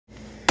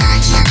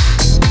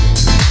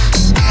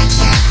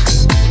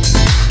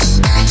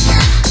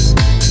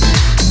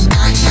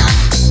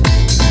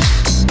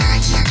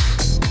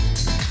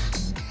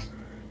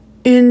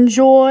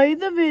Enjoy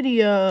the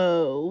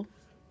video.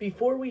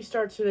 Before we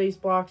start today's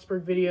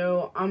Bloxburg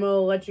video, I'm going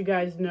to let you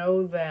guys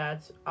know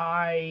that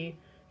I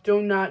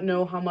do not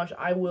know how much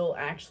I will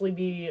actually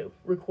be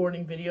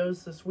recording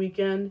videos this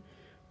weekend.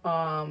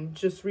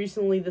 Just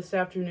recently this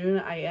afternoon,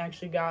 I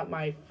actually got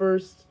my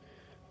first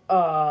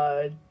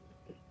dose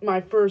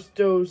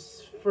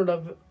for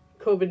the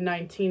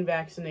COVID-19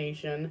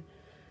 vaccination.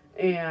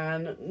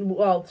 And,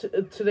 well,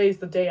 today's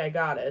the day I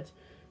got it.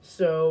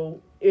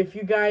 So, if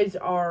you guys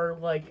are,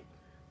 like,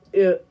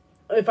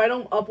 if I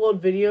don't upload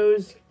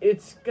videos,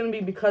 it's going to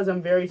be because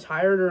I'm very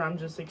tired or I'm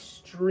just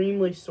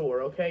extremely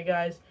sore, okay,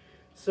 guys?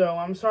 So,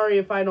 I'm sorry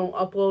if I don't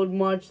upload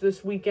much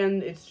this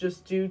weekend. It's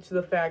just due to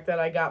the fact that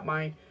I got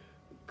my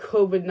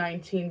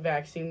COVID-19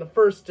 vaccine, the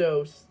first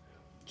dose,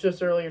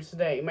 just earlier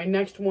today. My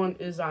next one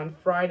is on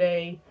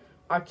Friday,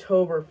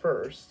 October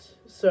 1st.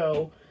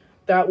 So,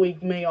 that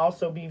week may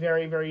also be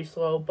very, very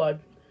slow, but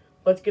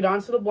let's get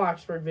on to the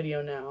Bloxburg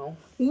video now.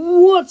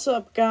 What's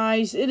up,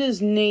 guys? It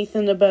is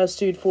Nathan, the Best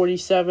Dude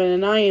 47,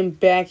 and I am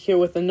back here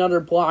with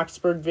another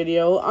Bloxburg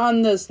video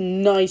on this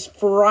nice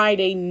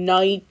Friday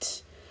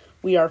night.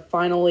 We are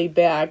finally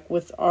back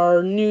with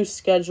our new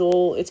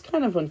schedule. It's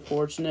kind of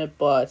unfortunate,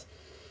 but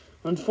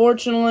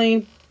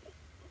unfortunately,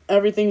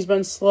 everything's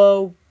been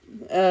slow.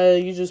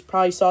 You just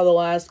probably saw the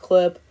last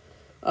clip.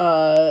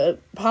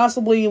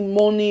 Possibly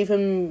won't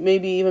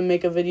maybe even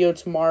make a video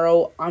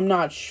tomorrow. I'm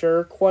not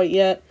sure quite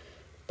yet.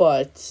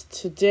 But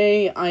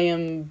today I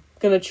am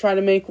going to try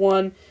to make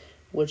one,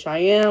 which I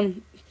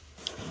am.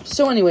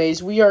 So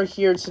anyways, we are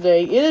here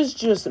today. It is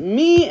just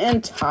me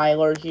and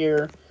Tyler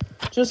here.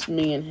 Just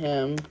me and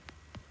him.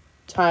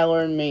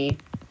 Tyler and me.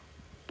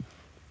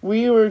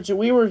 We were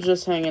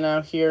just hanging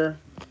out here.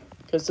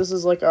 Because this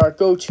is like our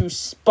go-to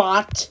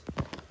spot.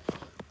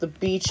 The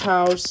beach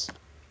house.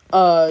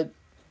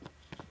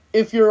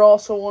 If you're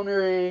also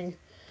wondering,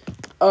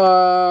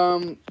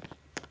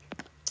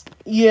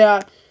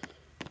 yeah,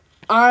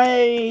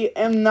 I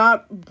am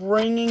not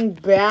bringing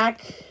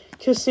back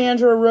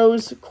Cassandra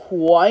Rose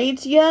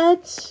quite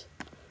yet,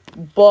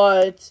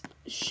 but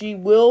she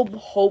will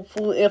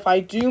hopefully, if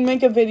I do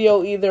make a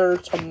video either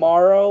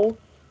tomorrow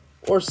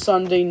or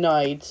Sunday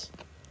night,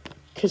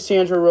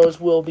 Cassandra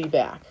Rose will be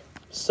back.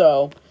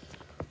 So,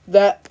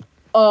 that,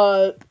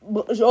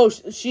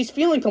 she's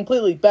feeling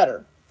completely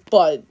better,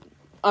 but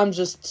I'm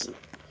just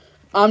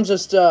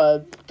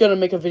gonna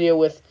make a video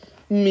with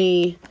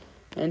me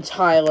and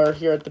Tyler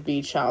here at the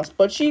beach house,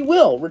 but she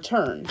will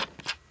return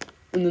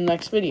in the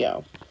next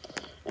video.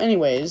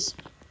 Anyways,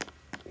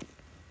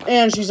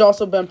 and she's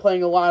also been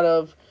playing a lot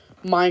of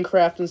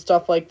Minecraft and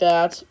stuff like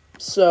that,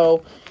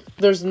 so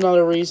there's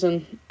another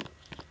reason.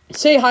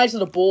 Say hi to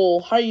the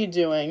bull. How are you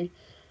doing?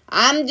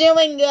 I'm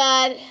doing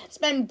good. It's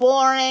been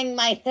boring.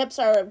 My hips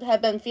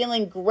have been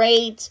feeling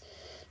great.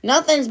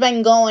 Nothing's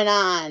been going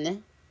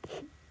on.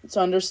 It's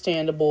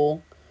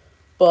understandable,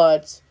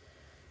 but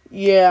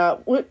yeah,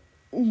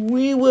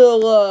 we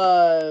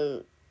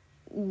will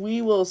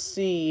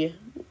see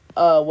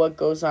what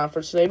goes on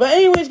for today. But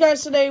anyways,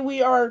 guys, today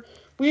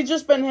we've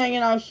just been hanging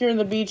out here in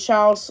the beach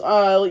house.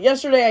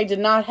 Yesterday I did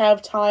not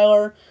have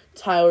Tyler.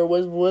 Tyler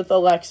was with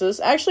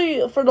Alexis.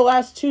 Actually, for the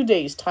last 2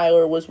 days,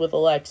 Tyler was with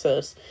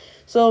Alexis.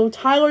 So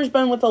Tyler's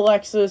been with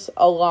Alexis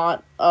a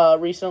lot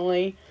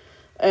recently.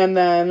 And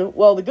then,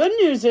 well, the good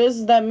news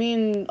is that me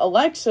and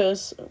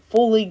Alexis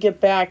fully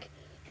get back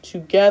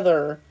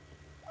together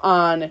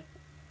on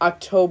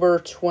October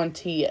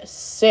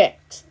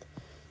 26th.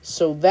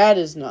 So that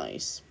is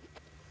nice.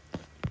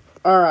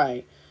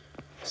 Alright.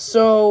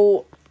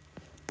 So,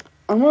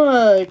 I'm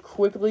gonna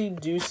quickly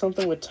do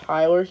something with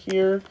Tyler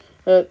here.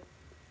 Wait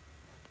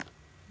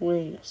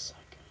a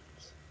second.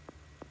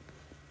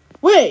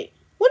 Wait!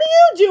 What are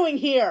you doing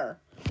here?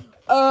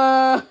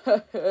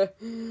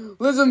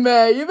 Listen,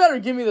 man, you better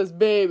give me this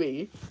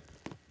baby.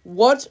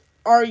 What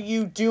are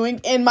you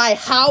doing in my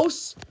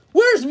house?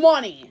 Where's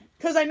Money?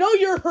 Because I know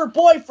you're her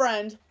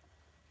boyfriend.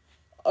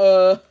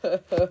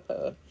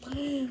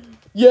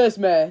 Yes,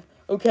 man,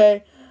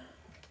 okay?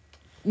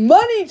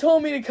 Money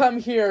told me to come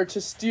here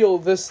to steal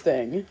this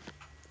thing.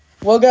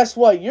 Well, guess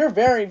what? You're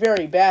very,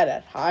 very bad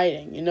at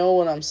hiding. You know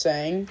what I'm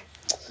saying?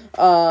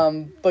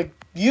 But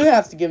you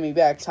have to give me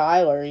back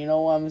Tyler, you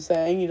know what I'm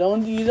saying? You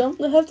don't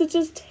have to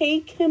just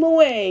take him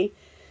away.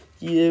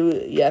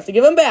 You have to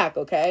give him back,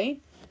 okay?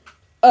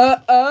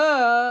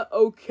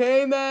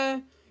 Okay,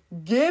 man.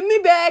 Give me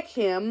back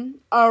him,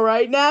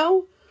 alright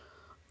now?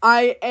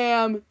 I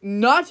am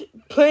not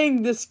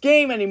playing this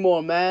game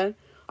anymore, man.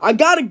 I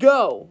gotta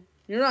go.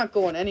 You're not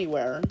going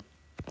anywhere.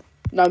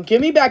 Now,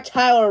 give me back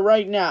Tyler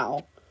right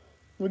now.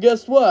 Well,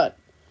 guess what?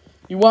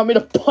 You want me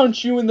to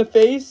punch you in the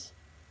face?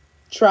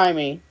 Try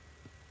me.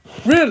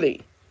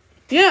 Really?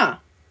 Yeah.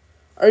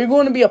 Are you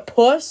going to be a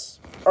puss?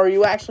 Or are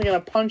you actually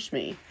going to punch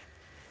me?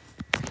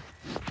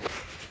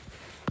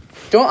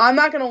 I'm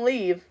not going to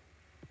leave.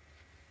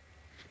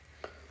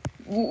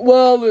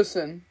 Well,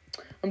 listen.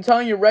 I'm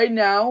telling you right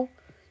now,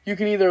 you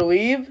can either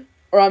leave,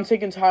 or I'm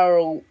taking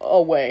Tyler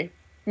away.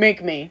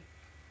 Make me.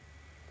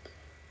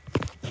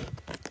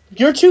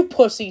 You're too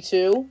pussy,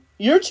 too.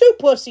 You're too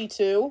pussy,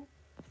 too.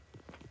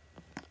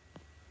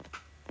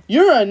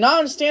 You're a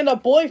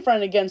non-stand-up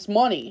boyfriend against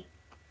money.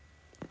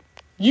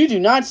 You do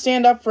not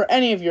stand up for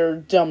any of your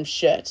dumb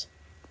shit.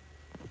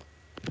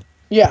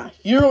 Yeah,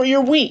 you're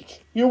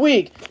weak. You're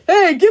weak.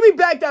 Hey, give me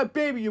back that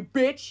baby, you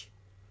bitch.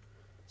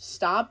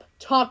 Stop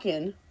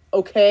talking,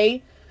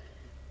 okay?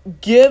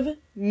 Give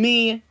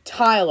me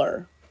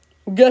Tyler.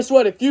 Well, guess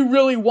what? If you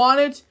really want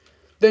it,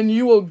 then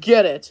you will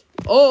get it.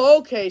 Oh,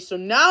 okay, so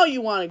now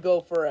you want to go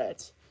for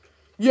it.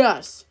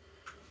 Yes.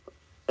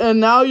 And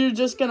now you're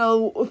just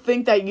gonna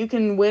think that you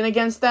can win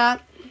against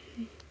that?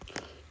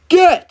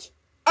 Get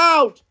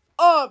out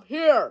of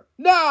here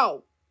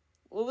now!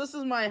 Well, this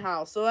is my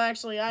house, so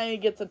actually I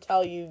get to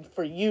tell you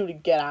for you to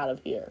get out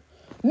of here.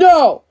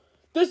 No!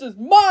 This is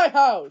my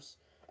house!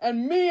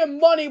 And me and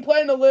Money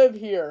plan to live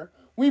here.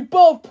 We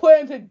both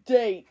plan to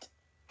date.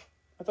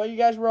 I thought you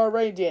guys were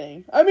already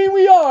dating. I mean,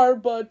 we are,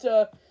 but,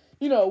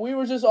 we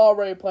were just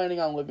already planning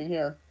on living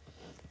here.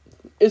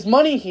 Is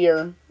Money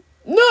here?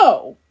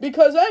 No!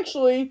 Because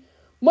actually,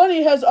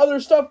 Money has other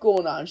stuff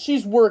going on.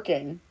 She's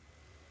working.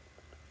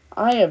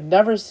 I have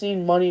never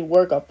seen Money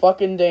work a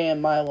fucking day in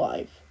my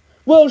life.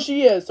 Well,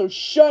 she is, so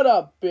shut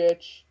up,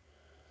 bitch.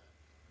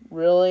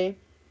 Really?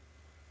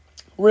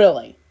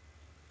 Really?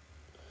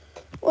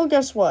 Well,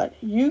 guess what?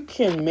 You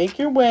can make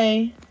your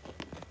way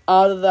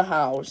out of the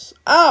house.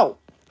 Ow!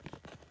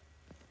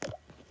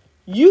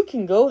 You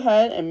can go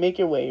ahead and make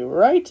your way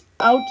right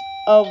out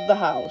of the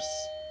house.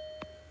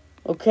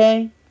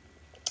 Okay?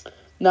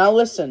 Now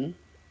listen.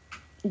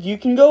 You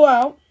can go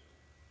out,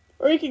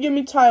 or you can give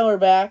me Tyler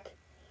back,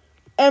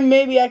 and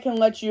maybe I can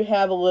let you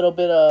have a little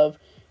bit of,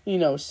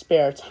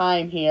 spare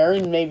time here,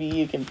 and maybe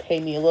you can pay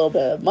me a little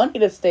bit of money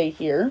to stay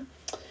here.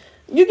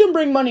 You can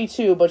bring Money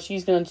too, but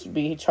she's going to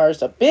be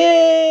charged a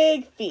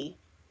big fee.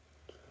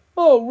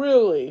 Oh,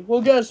 really?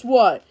 Well, guess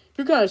what?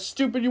 You're kind of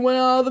stupid. You went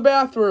out of the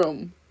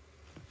bathroom.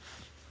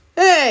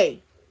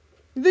 Hey!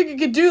 You think you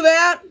could do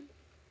that?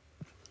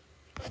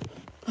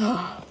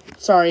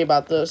 Sorry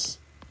about this.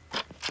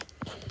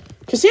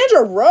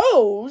 Cassandra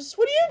Rose?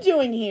 What are you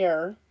doing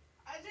here?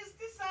 I just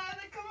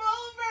decided to come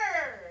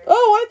over.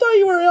 Oh, I thought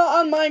you were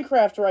on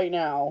Minecraft right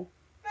now.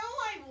 No,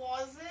 I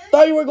wasn't.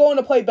 Thought you were going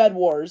to play Bed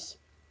Wars.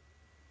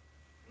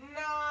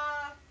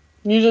 Nah.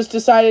 You just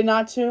decided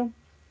not to?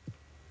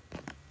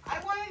 I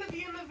wanted to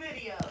be in the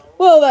video.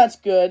 Well, that's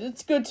good.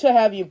 It's good to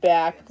have you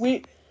back.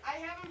 I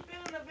haven't been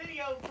in the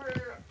video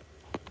for,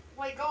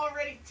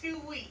 already 2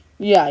 weeks.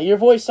 Yeah, your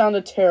voice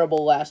sounded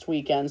terrible last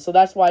weekend, so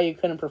that's why you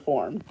couldn't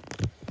perform.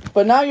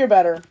 But now you're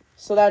better,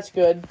 so that's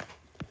good.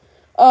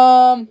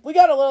 We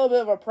got a little bit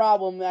of a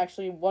problem,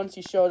 actually, once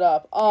you showed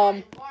up.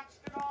 I watched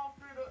it all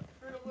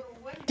through the little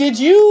window. Did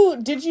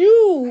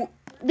you,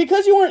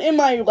 because you weren't in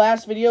my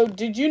last video,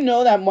 did you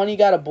know that Money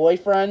got a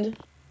boyfriend?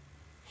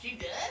 She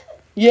did?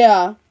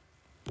 Yeah.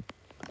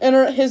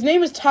 And his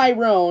name is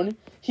Tyrone.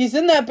 He's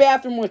in that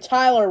bathroom with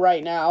Tyler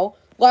right now.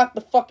 Locked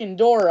the fucking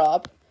door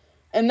up.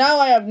 And now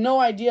I have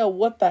no idea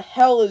what the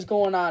hell is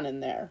going on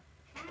in there.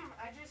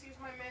 I just used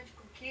my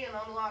magical key and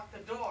unlocked the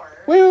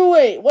door.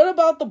 Wait. What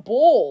about the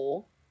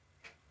bowl?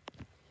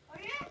 Oh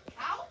yeah,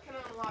 Cal can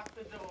unlock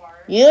the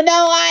door. You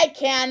know I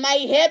can. My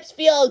hips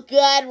feel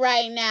good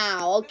right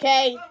now,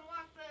 okay?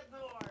 Unlock that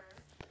door.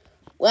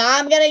 Well,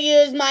 I'm gonna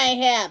use my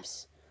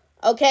hips.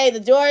 Okay, the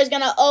door is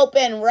gonna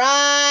open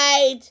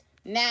right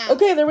now.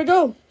 Okay, there we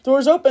go.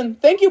 Door's open.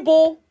 Thank you,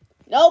 Bull.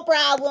 No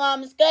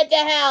problems. Good to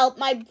help.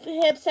 My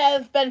hips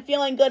have been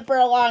feeling good for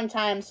a long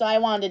time, so I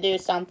wanted to do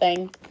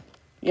something.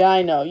 Yeah,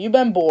 I know. You've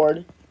been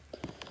bored.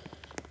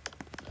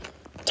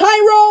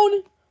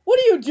 Tyrone! What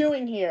are you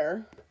doing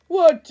here?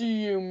 What do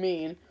you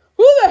mean?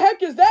 Who the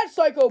heck is that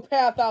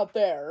psychopath out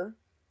there?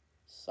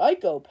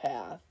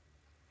 Psychopath?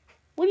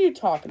 What are you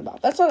talking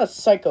about? That's not a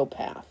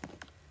psychopath.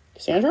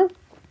 Cassandra?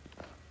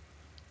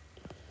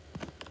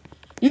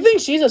 You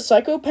think she's a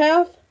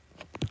psychopath?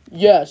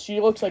 Yes,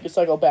 she looks like a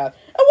psychopath.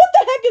 And what the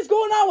heck is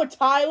going on with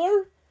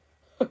Tyler?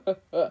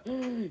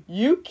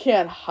 You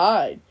can't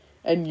hide,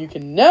 and you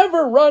can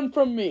never run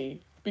from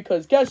me.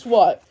 Because guess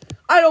what?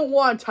 I don't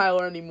want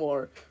Tyler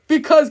anymore.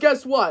 Because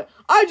guess what?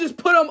 I just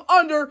put him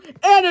under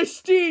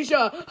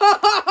anesthesia. Ha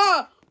ha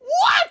ha!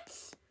 What?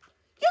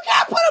 You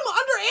can't put him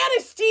under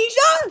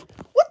anesthesia?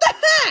 What the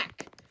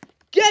heck?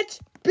 Get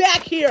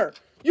back here.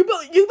 You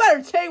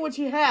better take what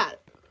you had.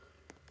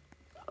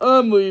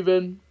 I'm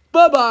leaving.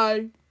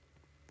 Bye-bye.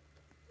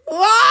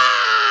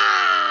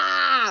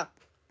 Ah!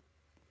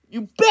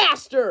 You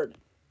bastard!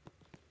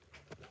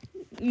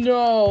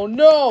 No!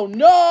 Oh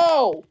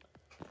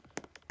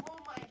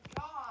my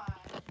god.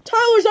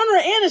 Tyler's under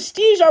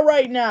anesthesia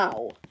right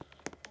now.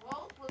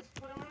 Well, let's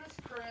put him in his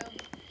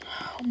crib.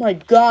 Oh my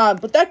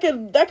god, but that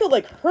could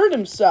like hurt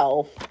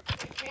himself.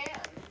 It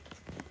can.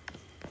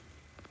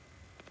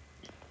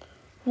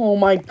 Oh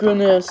my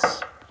goodness.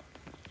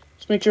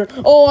 Just make sure.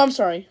 Oh, I'm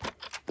sorry.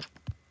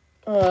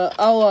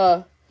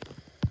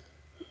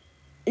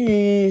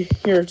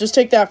 Here, just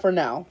take that for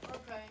now.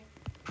 Okay.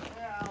 Yeah,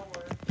 that'll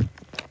work.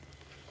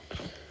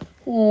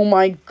 Oh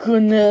my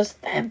goodness,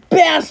 that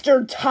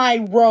bastard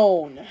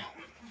Tyrone.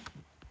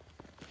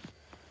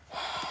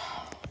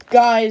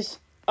 guys,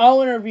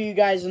 I'll interview you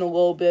guys in a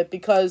little bit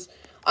because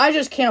I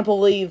just can't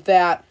believe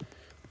that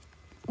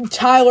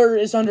Tyler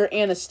is under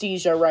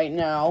anesthesia right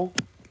now.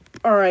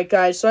 Alright,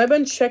 guys, so I've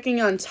been checking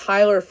on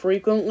Tyler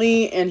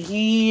frequently, and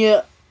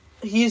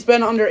he's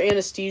been under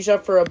anesthesia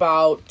for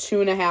about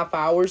 2.5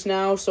 hours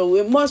now, so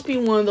it must be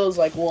one of those,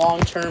 like,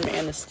 long-term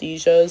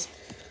anesthesias.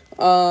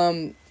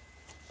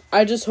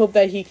 I just hope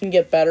that he can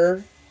get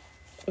better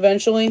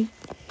eventually.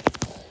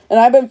 And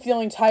I've been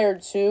feeling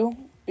tired, too,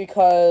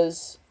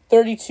 because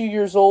 32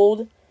 years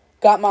old,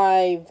 got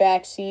my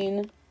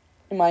vaccine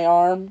in my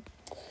arm,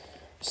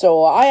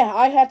 so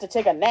I had to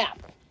take a nap.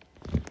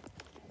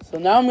 So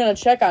now I'm going to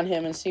check on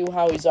him and see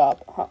how he's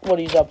up, what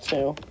he's up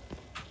to.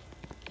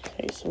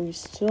 Okay, so he's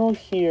still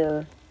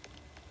here.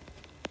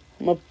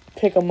 I'm going to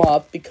pick him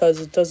up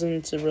because it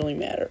doesn't really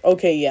matter.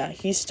 Okay, yeah,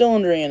 he's still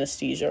under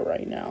anesthesia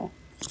right now.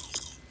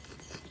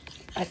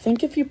 I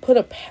think if you put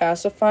a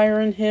pacifier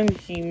in him,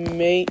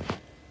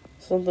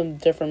 something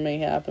different may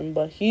happen.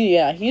 But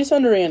he's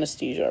under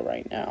anesthesia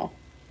right now.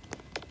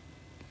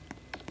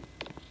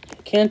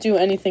 Can't do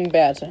anything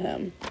bad to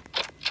him.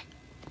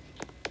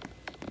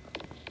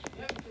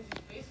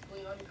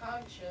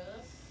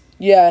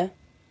 Yeah,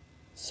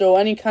 so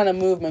any kind of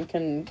movement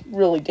can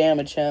really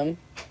damage him.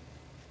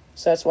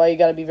 So that's why you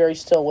gotta be very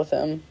still with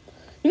him.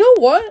 You know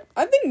what?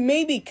 I think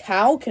maybe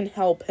Cow can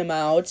help him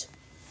out.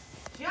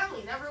 Yeah,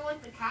 we never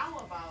went to Cow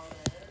about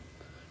it.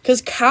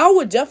 Because Cow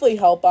would definitely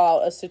help out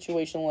a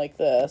situation like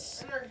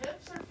this. And her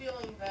hips are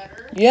feeling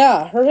better.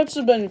 Yeah, her hips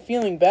have been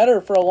feeling better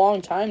for a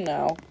long time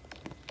now.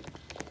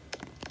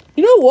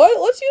 You know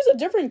what? Let's use a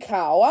different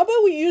cow. How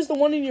about we use the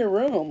one in your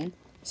room?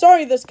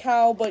 Sorry, this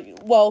cow, but,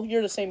 well,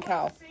 you're the same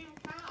cow.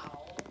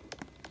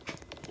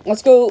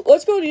 Let's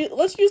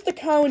use the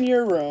cow in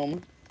your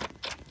room.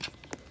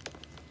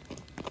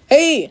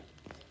 Hey,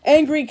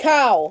 angry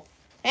cow.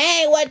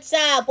 Hey, what's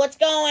up? What's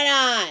going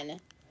on?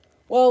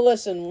 Well,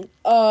 listen,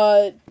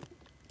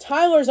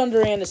 Tyler's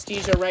under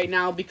anesthesia right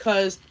now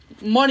because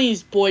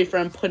Money's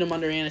boyfriend put him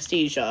under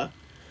anesthesia.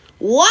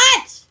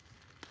 What?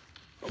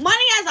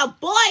 Money has a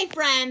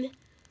boyfriend?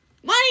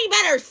 Money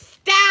better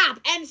stop,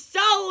 and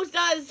so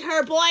does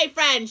her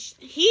boyfriend.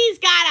 He's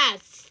gotta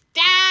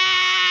stop.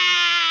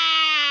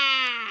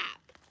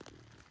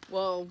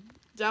 Well,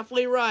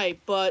 definitely right,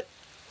 but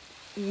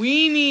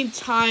we need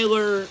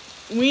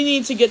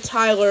to get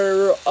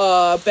Tyler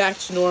back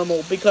to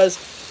normal because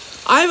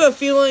I have a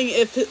feeling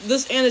if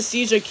this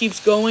anesthesia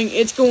keeps going,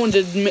 it's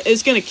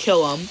gonna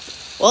kill him.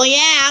 Well,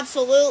 yeah,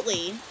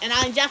 absolutely, and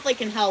I definitely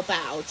can help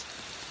out.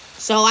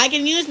 So I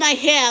can use my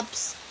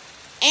hips,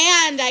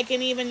 and I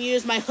can even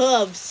use my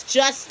hooves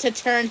just to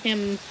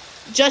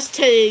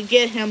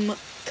get him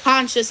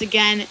conscious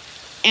again,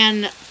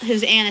 and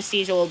his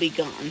anesthesia will be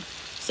gone.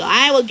 So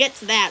I will get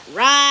to that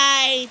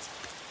right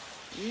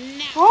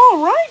now.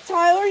 All right,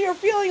 Tyler, you're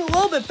feeling a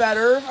little bit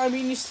better. I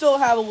mean, you still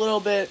have a little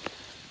bit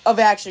of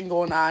action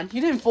going on. You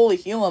didn't fully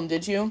heal him,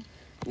 did you?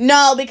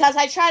 No, because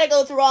I tried to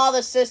go through all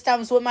the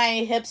systems with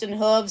my hips and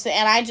hooves,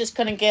 and I just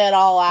couldn't get it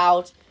all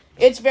out.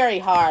 It's very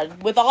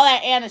hard with all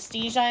that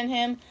anesthesia in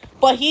him,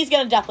 but he's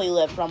going to definitely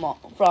live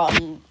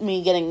from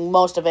me getting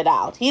most of it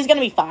out. He's going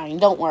to be fine,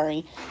 don't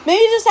worry.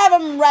 Maybe just have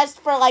him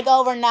rest for like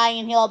overnight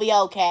and he'll be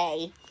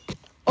okay.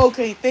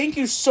 Okay, thank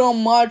you so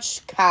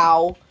much,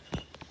 cow.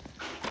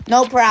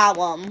 No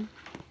problem.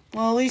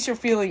 Well, at least you're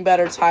feeling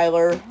better,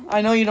 Tyler.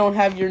 I know you don't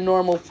have your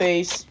normal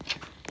face.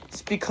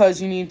 It's because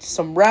you need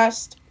some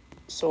rest.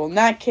 So in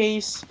that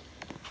case,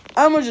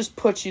 I'm going to just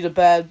put you to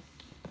bed.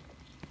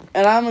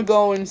 And I'm going to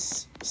go and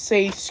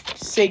say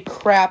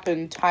crap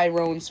in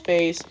Tyrone's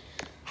face.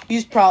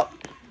 He's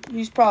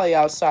probably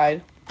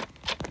outside.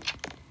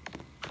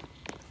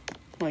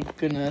 My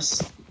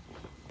goodness.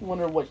 I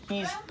wonder what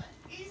he's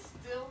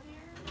still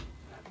here?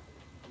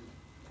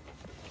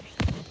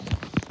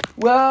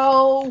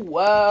 Well.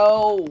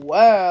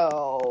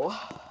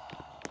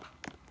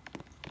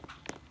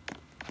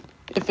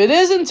 If it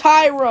isn't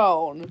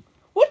Tyrone,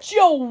 what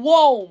you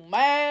want,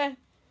 man?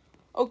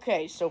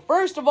 Okay, so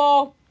first of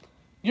all,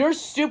 your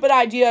stupid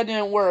idea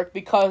didn't work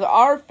because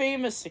our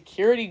famous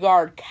security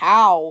guard,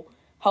 Cow,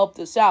 helped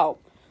us out.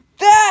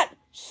 That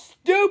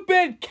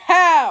stupid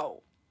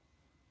cow!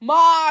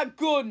 My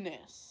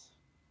goodness.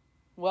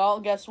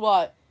 Well, guess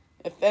what?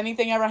 If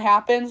anything ever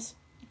happens,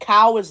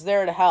 Cow is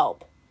there to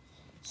help.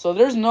 So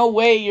there's no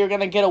way you're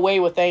going to get away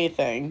with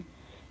anything.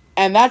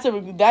 And that's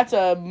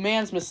a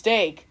man's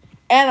mistake.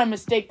 And a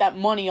mistake that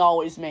Money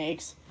always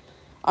makes.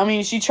 I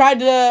mean, she tried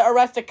to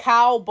arrest a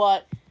cow,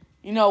 but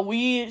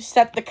we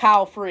set the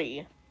cow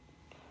free.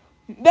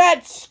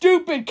 That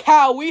stupid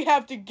cow, we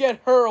have to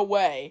get her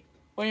away.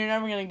 Well, you're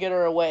never going to get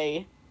her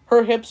away.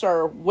 Her hips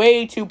are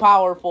way too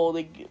powerful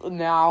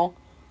now,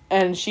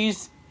 and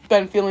she's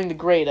been feeling the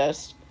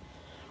greatest.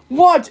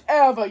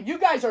 Whatever, you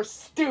guys are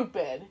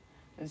stupid,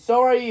 and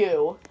so are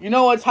you. You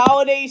know, it's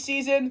holiday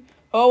season,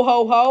 ho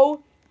ho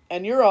ho,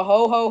 and you're a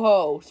ho ho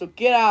ho, so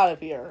get out of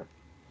here.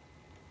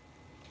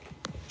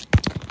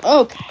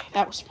 Okay,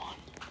 that was fun.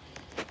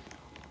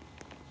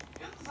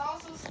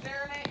 Also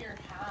staring at your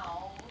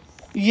house.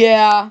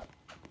 Yeah.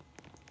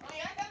 Oh,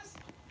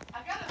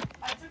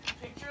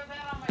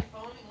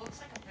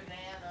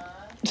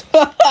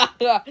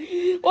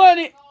 Well,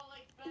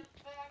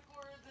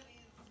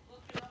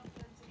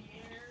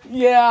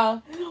 yeah.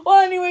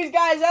 Well, anyways,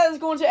 guys, that is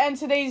going to end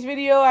today's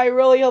video. I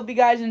really hope you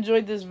guys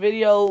enjoyed this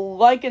video.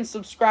 Like and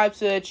subscribe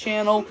to the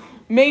channel.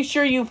 Make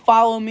sure you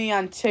follow me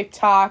on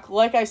TikTok.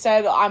 Like I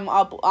said, I'm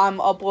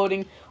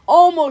uploading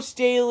almost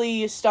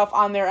daily stuff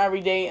on there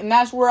every day, and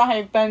that's where I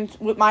have been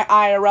with my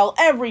IRL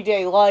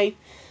everyday life.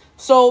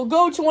 So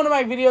go to one of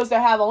my videos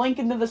that have a link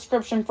in the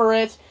description for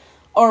it,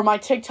 or my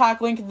TikTok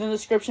link in the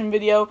description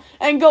video,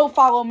 and go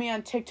follow me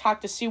on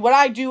TikTok to see what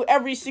I do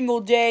every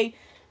single day.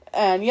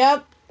 And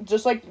yep,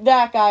 just like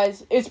that,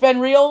 guys. It's been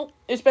real.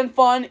 It's been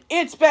fun.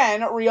 It's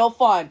been real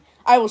fun.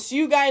 I will see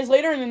you guys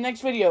later in the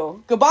next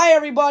video. Goodbye,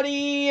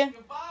 everybody.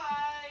 Goodbye.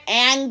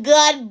 And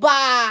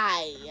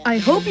goodbye. I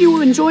hope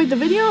you enjoyed the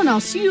video, and I'll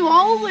see you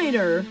all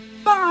later.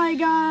 Bye,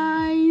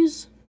 guys.